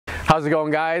How's it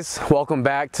going, guys? Welcome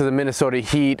back to the Minnesota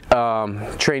Heat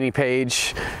training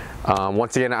page.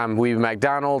 Once again, I'm Wibi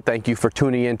MacDonald. Thank you for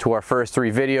tuning in to our first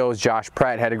 3 videos. Josh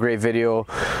Pratt had a great video,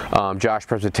 Josh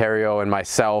Presbyterio and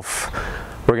myself.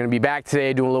 We're going to be back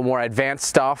today doing a little more advanced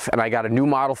stuff, and I got a new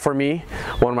model for me,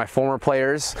 one of my former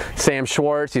players, Sam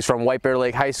Schwartz. He's from White Bear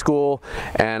Lake High School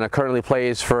and currently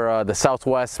plays for the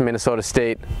Southwest Minnesota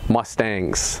State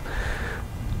Mustangs.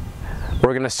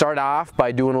 We're going to start off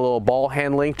by doing a little ball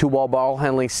handling, 2-ball ball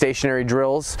handling stationary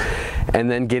drills,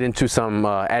 and then get into some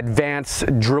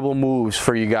advanced dribble moves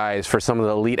for you guys, for some of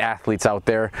the elite athletes out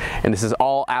there. And this is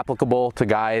all applicable to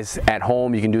guys at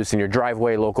home. You can do this in your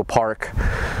driveway, local park,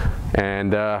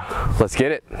 and let's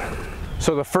get it.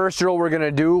 So the first drill we're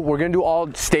gonna do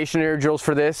all stationary drills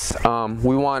for this.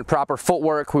 We want proper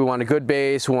footwork, we want a good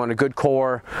base, we want a good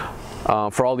core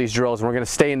for all these drills, and we're gonna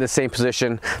stay in the same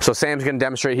position. So Sam's gonna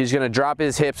demonstrate. He's gonna drop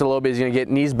his hips a little bit, he's gonna get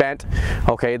knees bent.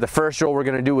 Okay, the first drill we're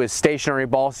gonna do is stationary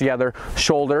balls together,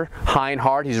 shoulder, high and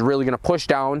hard. He's really gonna push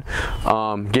down,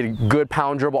 get a good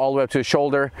pound dribble all the way up to his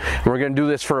shoulder. And we're gonna do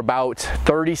this for about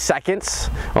 30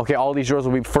 seconds. Okay, all these drills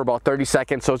will be for about 30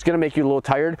 seconds, so it's gonna make you a little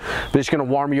tired, but it's gonna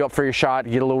warm you up for your shot,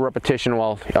 get a little repetition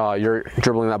while you're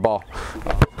dribbling that ball.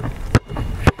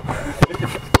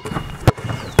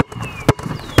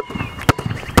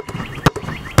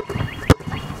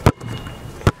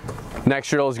 Next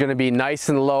drill is going to be nice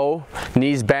and low,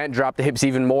 knees bent, drop the hips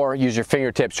even more, use your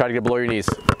fingertips, try to get below your knees.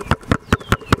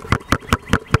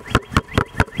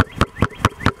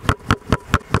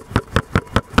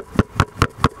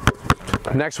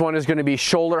 Next one is going to be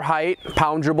shoulder height,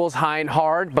 pound dribbles, high and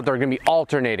hard, but they're going to be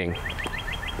alternating.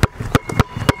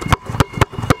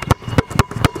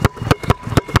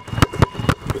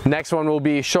 Next one will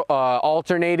be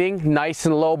alternating, nice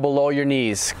and low below your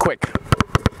knees, quick.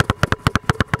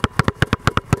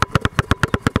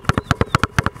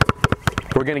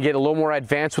 We're going to get a little more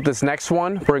advanced with this next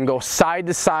one. We're going to go side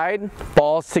to side,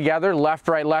 balls together, left,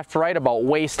 right, about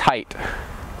waist height.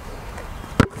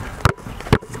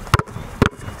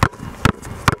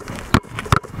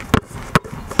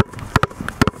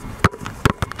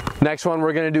 Next one,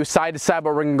 we're going to do side to side,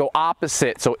 but we're going to go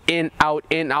opposite. So in, out,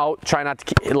 try not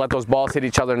to let those balls hit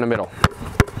each other in the middle.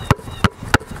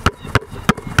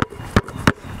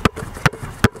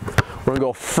 We're going to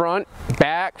go front,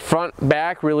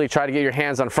 back, really try to get your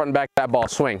hands on front and back of that ball,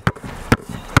 swing.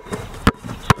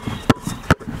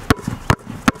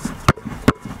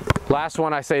 Last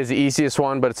one I say is the easiest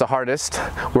one, but it's the hardest.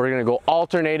 We're going to go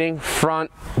alternating,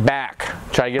 front, back.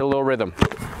 Try to get a little rhythm.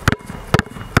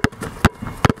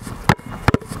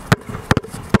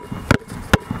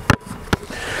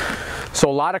 So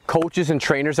a lot of coaches and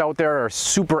trainers out there are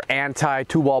super anti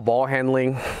 2-ball ball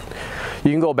handling. You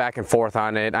can go back and forth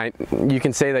on it. You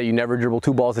can say that you never dribble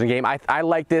 2 balls in a game. I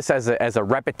like this as a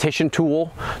repetition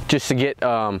tool, just to get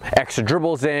extra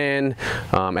dribbles in,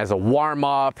 as a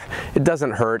warm-up. It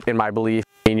doesn't hurt, in my belief.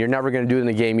 I mean, you're never going to do it in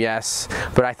the game, yes,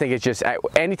 but I think it's just,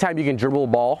 anytime you can dribble a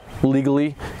ball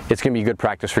legally, it's going to be good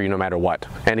practice for you no matter what.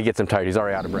 And it gets him tired. He's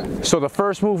already out of breath. So the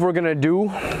first move we're going to do,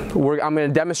 I'm going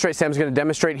to demonstrate, Sam's going to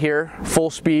demonstrate here,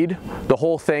 full speed, the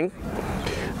whole thing.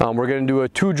 We're going to do a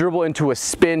 2 dribble into a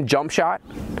spin jump shot.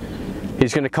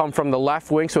 He's going to come from the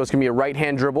left wing, so it's going to be a right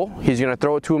hand dribble. He's going to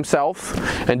throw it to himself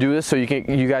and do this, so you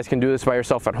guys can do this by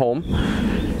yourself at home.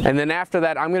 And then after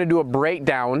that, I'm going to do a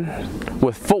breakdown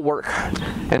with footwork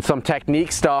and some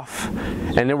technique stuff,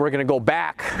 and then we're going to go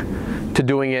back to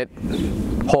doing it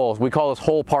holes. We call this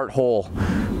whole part whole.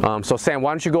 So Sam,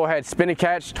 why don't you go ahead, spin and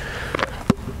catch.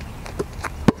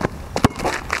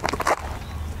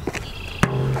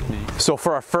 So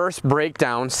for our first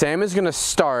breakdown, Sam is going to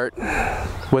start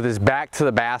with his back to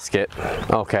the basket,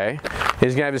 okay?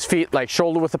 He's going to have his feet like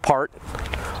shoulder width apart.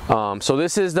 So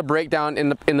this is the breakdown.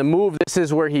 In the move, this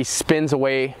is where he spins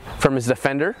away from his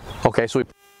defender. Okay, so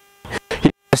he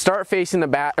start facing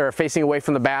facing away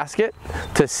from the basket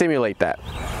to simulate that.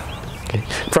 Okay.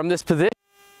 From this position,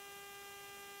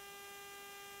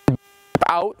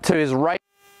 out to his right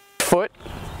foot.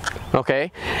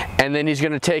 Okay, and then he's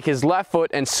going to take his left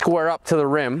foot and square up to the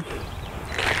rim,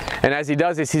 and as he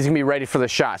does this, he's going to be ready for the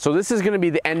shot. So this is going to be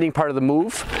the ending part of the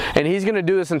move, and he's going to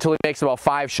do this until he makes about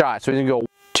 5 shots. So he's going to go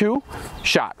 2,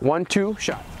 shot, 1, 2,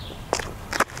 shot.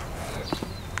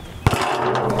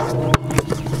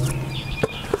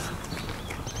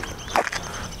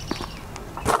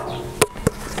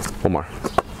 One more.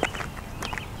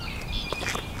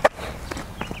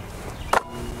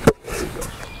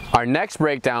 Our next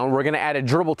breakdown, we're going to add a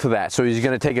dribble to that. So he's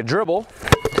going to take a dribble,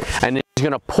 and then he's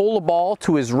going to pull the ball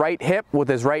to his right hip with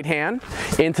his right hand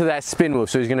into that spin move.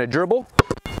 So he's going to dribble,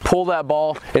 pull that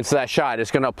ball into that shot.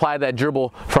 It's going to apply that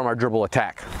dribble from our dribble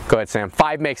attack. Go ahead, Sam.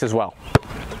 5 makes as well.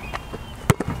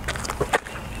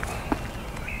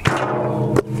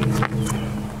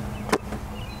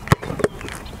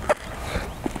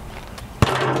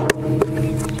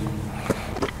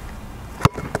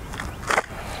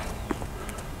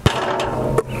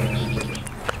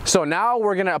 So now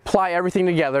we're going to apply everything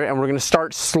together, and we're going to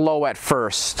start slow at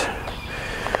first.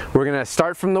 We're going to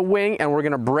start from the wing, and we're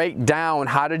going to break down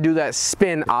how to do that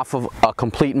spin off of a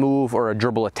complete move or a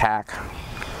dribble attack.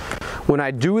 When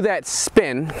I do that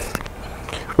spin,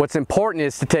 what's important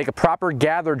is to take a proper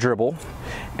gather dribble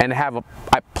and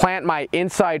I plant my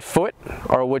inside foot,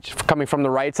 or which coming from the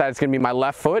right side is going to be my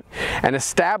left foot, and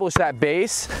establish that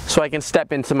base so I can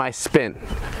step into my spin.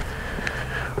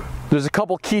 There's a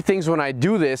couple key things when I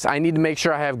do this. I need to make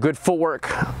sure I have good footwork,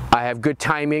 I have good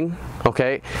timing,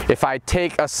 okay? If I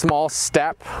take a small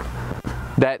step,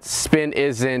 that spin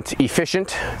isn't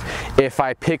efficient. If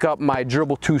I pick up my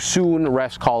dribble too soon,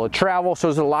 refs call it travel. So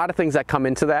there's a lot of things that come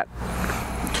into that.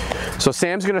 So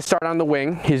Sam's gonna start on the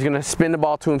wing. He's gonna spin the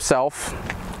ball to himself.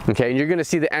 Okay, and you're gonna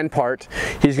see the end part.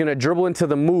 He's gonna dribble into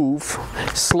the move,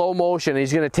 slow motion.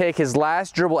 He's gonna take his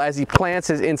last dribble as he plants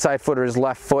his inside foot or his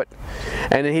left foot.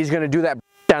 And then he's gonna do that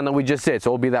down that we just did.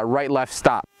 So it'll be that right-left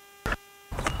stop.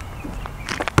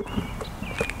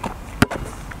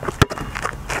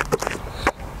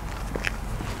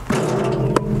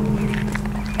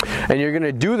 And you're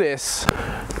gonna do this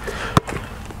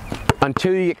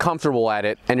until you get comfortable at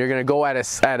it, and you're going to go at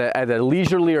a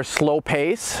leisurely or slow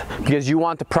pace because you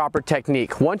want the proper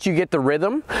technique. Once you get the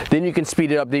rhythm, then you can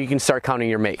speed it up, then you can start counting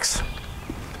your makes.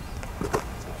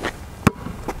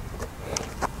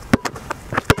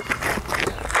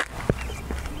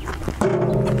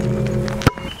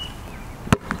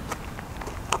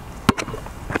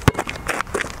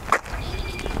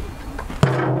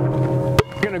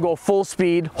 Go full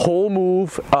speed, whole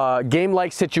move,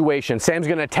 game-like situation. Sam's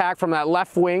gonna attack from that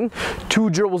left wing, 2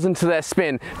 dribbles into that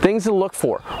spin. Things to look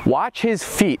for. Watch his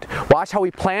feet. Watch how he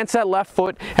plants that left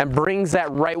foot and brings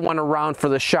that right one around for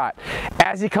the shot.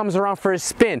 As he comes around for his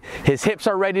spin, his hips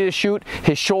are ready to shoot,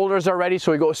 his shoulders are ready,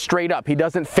 so he goes straight up. He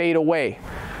doesn't fade away.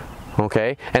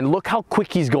 Okay, and look how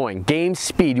quick he's going. Game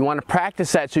speed. You want to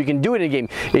practice that so you can do it in a game.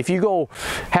 If you go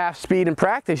half speed in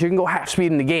practice, you can go half speed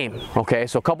in the game. Okay,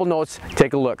 so a couple notes,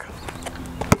 take a look.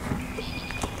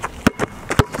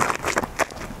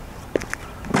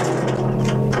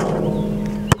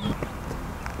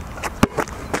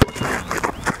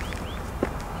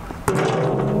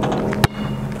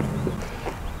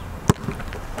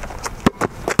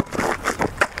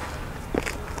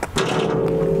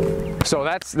 So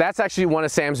that's actually one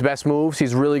of Sam's best moves.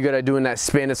 He's really good at doing that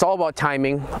spin. It's all about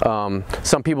timing.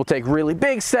 Some people take really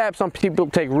big steps, some people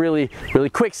take really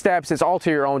quick steps. It's all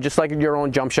to your own, just like your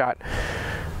own jump shot.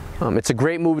 It's a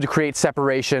great move to create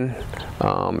separation.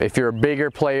 If you're a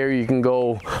bigger player, you can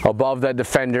go above that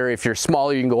defender. If you're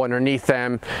smaller, you can go underneath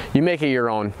them. You make it your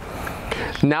own.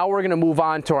 Now we're gonna move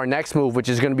on to our next move, which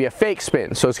is gonna be a fake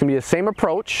spin. So it's gonna be the same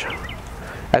approach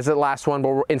as the last one,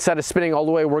 but instead of spinning all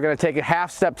the way, we're going to take a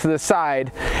half step to the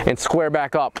side and square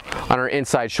back up on our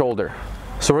inside shoulder.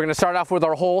 So we're going to start off with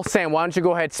our hole. Sam, why don't you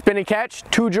go ahead, spin and catch,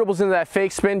 2 dribbles into that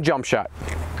fake spin, jump shot.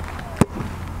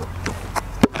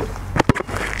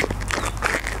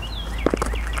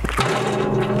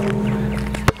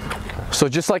 So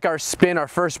just like our spin, our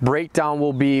first breakdown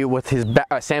will be with his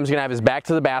Sam's going to have his back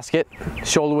to the basket,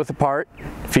 shoulder width apart,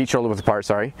 feet shoulder width apart,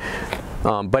 sorry.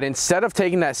 But instead of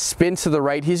taking that spin to the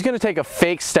right, he's going to take a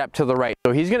fake step to the right.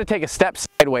 So he's going to take a step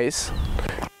sideways,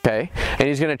 okay, and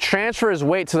he's going to transfer his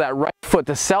weight to that right foot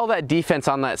to sell that defense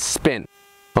on that spin,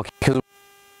 okay, because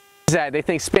they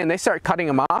think spin, they start cutting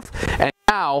him off, and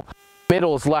now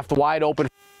middle is left wide open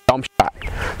for a jump shot.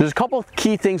 There's a couple of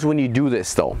key things when you do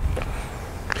this though.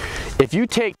 If you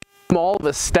take small of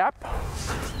a step,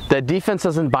 the defense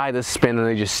doesn't buy the spin and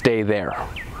they just stay there.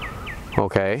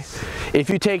 Okay, if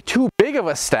you take too big of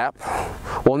a step,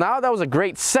 well, now that was a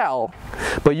great sell,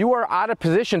 but you are out of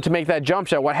position to make that jump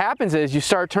shot. What happens is you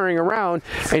start turning around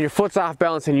and your foot's off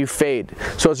balance and you fade.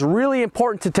 So it's really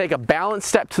important to take a balanced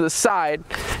step to the side,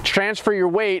 transfer your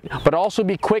weight, but also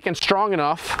be quick and strong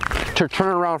enough to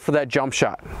turn around for that jump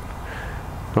shot.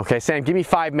 Okay, Sam, give me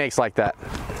 5 makes like that.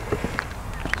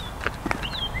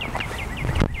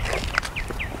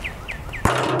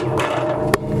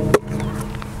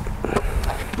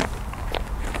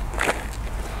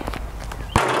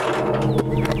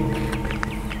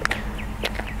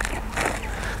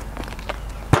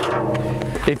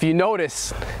 If you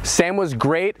notice, Sam was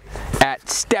great at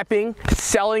stepping,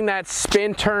 selling that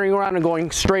spin, turning around and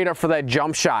going straight up for that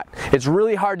jump shot. It's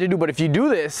really hard to do, but if you do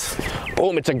this,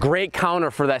 boom, it's a great counter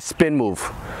for that spin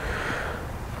move.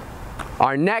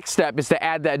 Our next step is to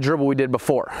add that dribble we did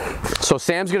before. So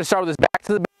Sam's gonna start with his back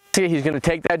to the basket. He's gonna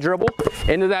take that dribble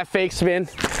into that fake spin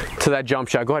to that jump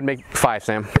shot. Go ahead and make 5,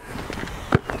 Sam.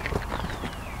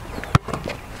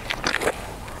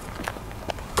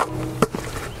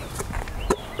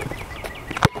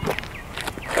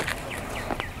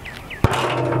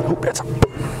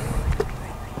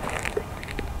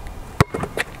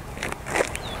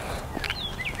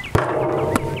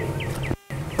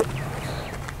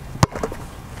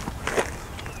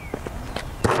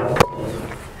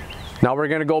 Now we're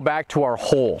gonna go back to our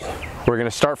hole. We're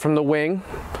gonna start from the wing,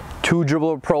 2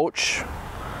 dribble approach,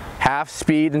 half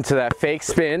speed into that fake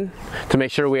spin to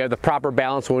make sure we have the proper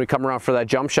balance when we come around for that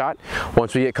jump shot.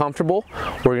 Once we get comfortable,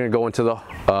 we're gonna go into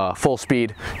the full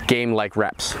speed game-like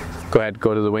reps. Go ahead,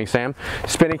 go to the wing, Sam.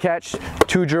 Spin and catch,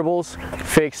 2 dribbles,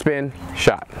 fake spin,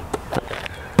 shot.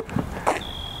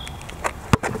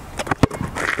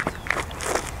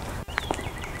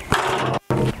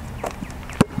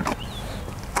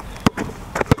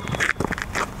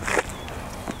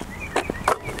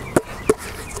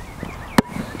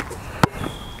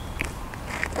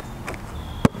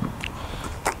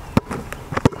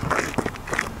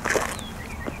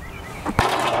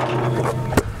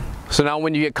 So now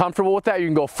when you get comfortable with that, you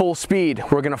can go full speed.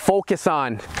 We're gonna focus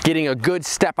on getting a good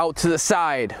step out to the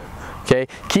side, okay?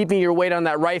 Keeping your weight on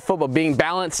that right foot, but being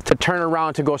balanced to turn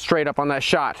around to go straight up on that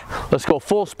shot. Let's go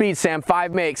full speed, Sam.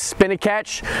 5 makes, spin and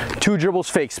catch, 2 dribbles,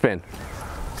 fake spin.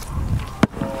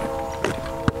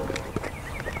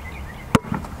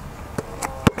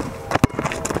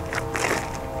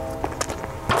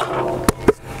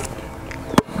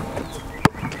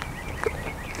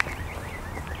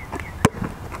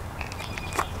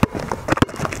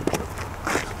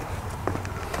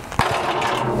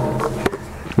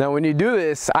 Now when you do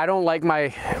this, I don't like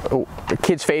my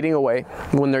kids fading away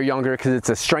when they're younger because it's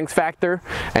a strength factor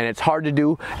and it's hard to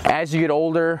do. As you get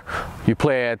older, you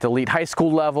play at the elite high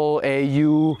school level,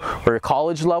 AU, or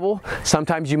college level,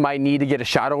 sometimes you might need to get a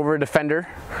shot over a defender.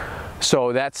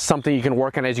 So that's something you can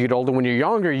work on as you get older. When you're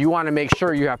younger, you want to make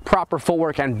sure you have proper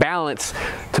footwork and balance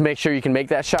to make sure you can make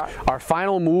that shot. Our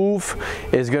final move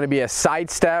is going to be a side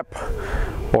step,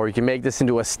 or you can make this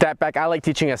into a step back. I like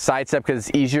teaching a side step because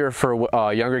it's easier for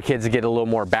younger kids to get a little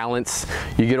more balance.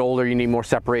 You get older, you need more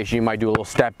separation. You might do a little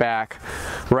step back.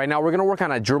 Right now, we're going to work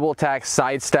on a dribble attack,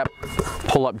 side step,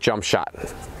 pull up, jump shot.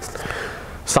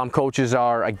 Some coaches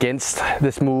are against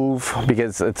this move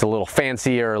because it's a little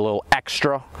fancy or a little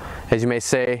extra, as you may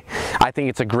say. I think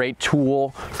it's a great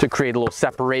tool to create a little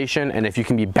separation, and if you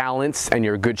can be balanced and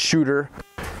you're a good shooter,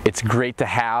 it's great to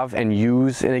have and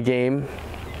use in a game,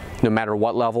 no matter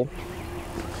what level.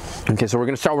 Okay, so we're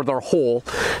gonna start with our hole.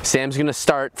 Sam's gonna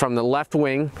start from the left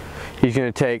wing. He's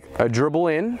gonna take a dribble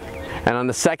in, and on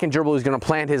the second dribble, he's gonna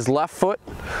plant his left foot,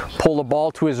 pull the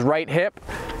ball to his right hip,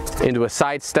 into a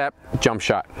side step, jump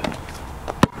shot.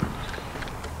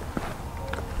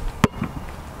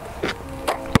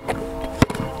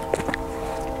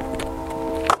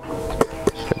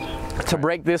 To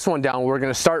break this one down, we're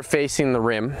going to start facing the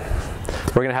rim.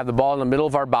 We're going to have the ball in the middle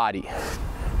of our body,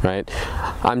 right?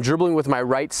 I'm dribbling with my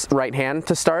right hand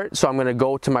to start, so I'm going to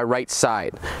go to my right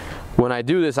side. When I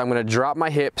do this, I'm going to drop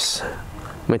my hips.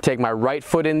 I'm going to take my right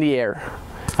foot in the air.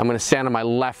 I'm going to stand on my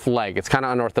left leg. It's kind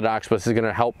of unorthodox, but this is going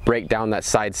to help break down that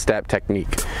side step technique.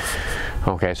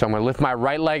 Okay, so I'm going to lift my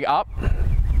right leg up.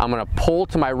 I'm going to pull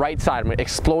to my right side. I'm going to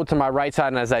explode to my right side,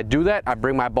 and as I do that, I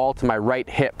bring my ball to my right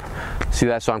hip. See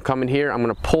that? So I'm coming here. I'm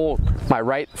going to pull my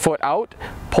right foot out,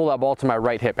 pull that ball to my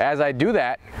right hip. As I do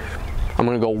that, I'm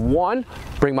going to go 1,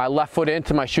 bring my left foot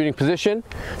into my shooting position,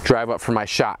 drive up for my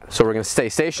shot. So we're going to stay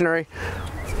stationary.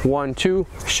 1, 2,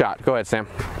 shot. Go ahead, Sam.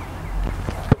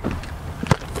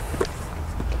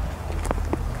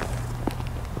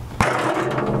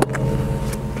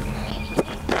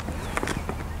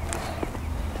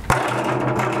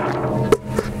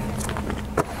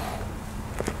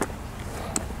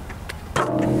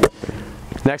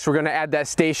 Next, we're going to add that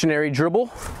stationary dribble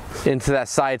into that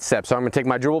side step. So I'm going to take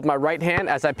my dribble with my right hand.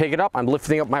 As I pick it up, I'm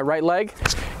lifting up my right leg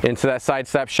into that side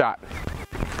step shot.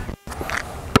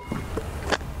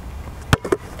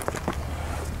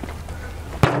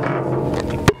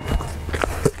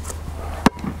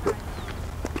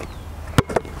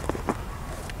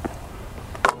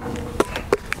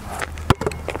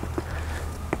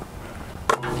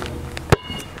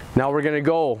 Now we're going to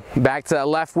go back to that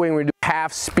left wing. We're going to do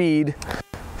half speed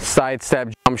side step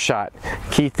jump shot.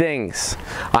 Key things: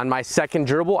 On my second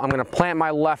dribble, I'm gonna plant my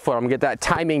left foot. I'm gonna get that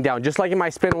timing down. Just like in my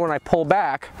spin when I pull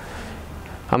back,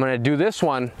 I'm gonna do this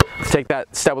one, take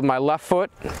that step with my left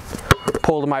foot,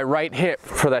 pull to my right hip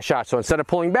for that shot. So instead of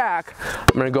pulling back,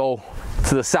 I'm gonna go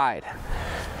to the side.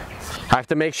 I have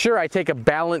to make sure I take a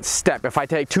balanced step. If I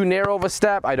take too narrow of a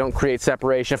step, I don't create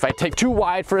separation. If I take too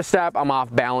wide for a step, I'm off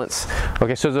balance.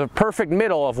 Okay, so there's a perfect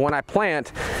middle of when I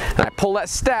plant and I pull that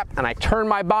step and I turn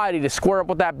my body to square up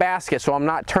with that basket so I'm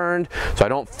not turned, so I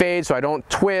don't fade, so I don't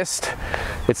twist.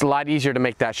 It's a lot easier to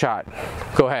make that shot.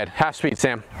 Go ahead, half speed,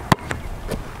 Sam.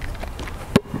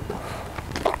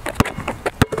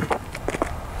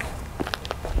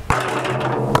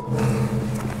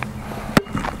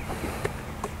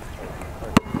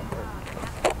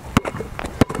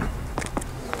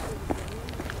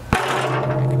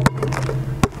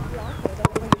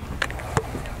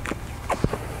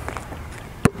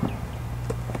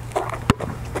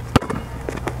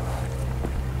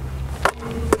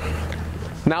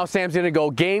 Now Sam's gonna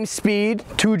go game speed,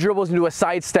 2 dribbles into a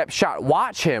sidestep shot.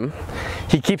 Watch him.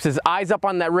 He keeps his eyes up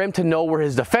on that rim to know where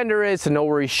his defender is, to know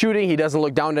where he's shooting. He doesn't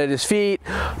look down at his feet,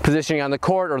 positioning on the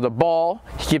court or the ball.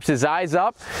 He keeps his eyes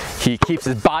up. He keeps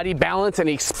his body balanced and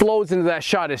he explodes into that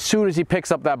shot as soon as he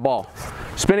picks up that ball.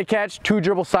 Spin and catch, 2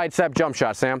 dribble sidestep jump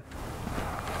shot, Sam.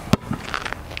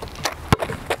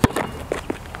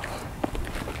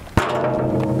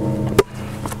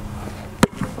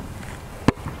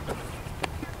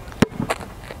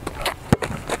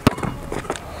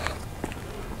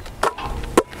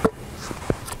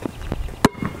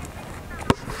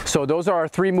 So those are our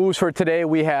 3 moves for today.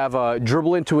 We have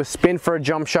dribble into a spin for a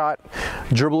jump shot,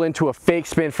 dribble into a fake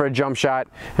spin for a jump shot,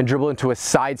 and dribble into a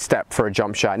side step for a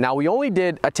jump shot. Now we only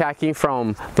did attacking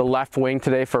from the left wing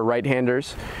today for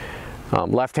right-handers.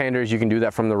 Left-handers, you can do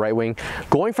that from the right wing.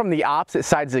 Going from the opposite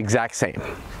side is the exact same.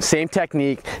 Same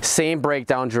technique, same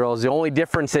breakdown drills. The only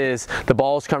difference is the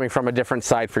ball is coming from a different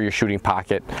side for your shooting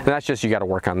pocket. And that's just, you got to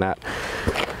work on that.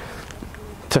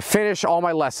 To finish all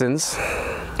my lessons,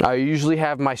 I usually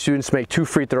have my students make 2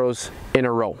 free throws in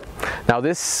a row. Now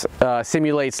this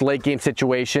simulates late game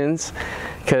situations,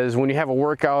 because when you have a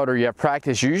workout or you have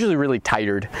practice, you're usually really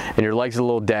tired and your legs are a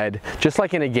little dead, just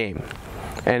like in a game.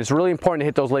 And it's really important to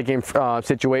hit those late game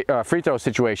free throw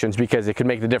situations because it can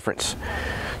make the difference.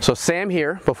 So Sam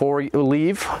here, before we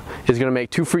leave, is gonna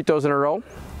make 2 free throws in a row,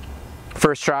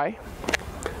 first try.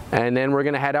 And then we're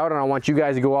gonna head out, and I want you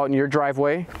guys to go out in your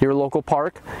driveway, your local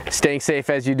park, staying safe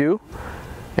as you do,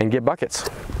 and get buckets.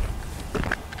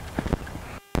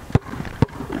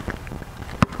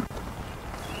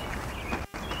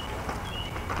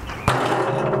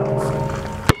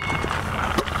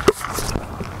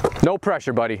 No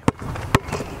pressure, buddy.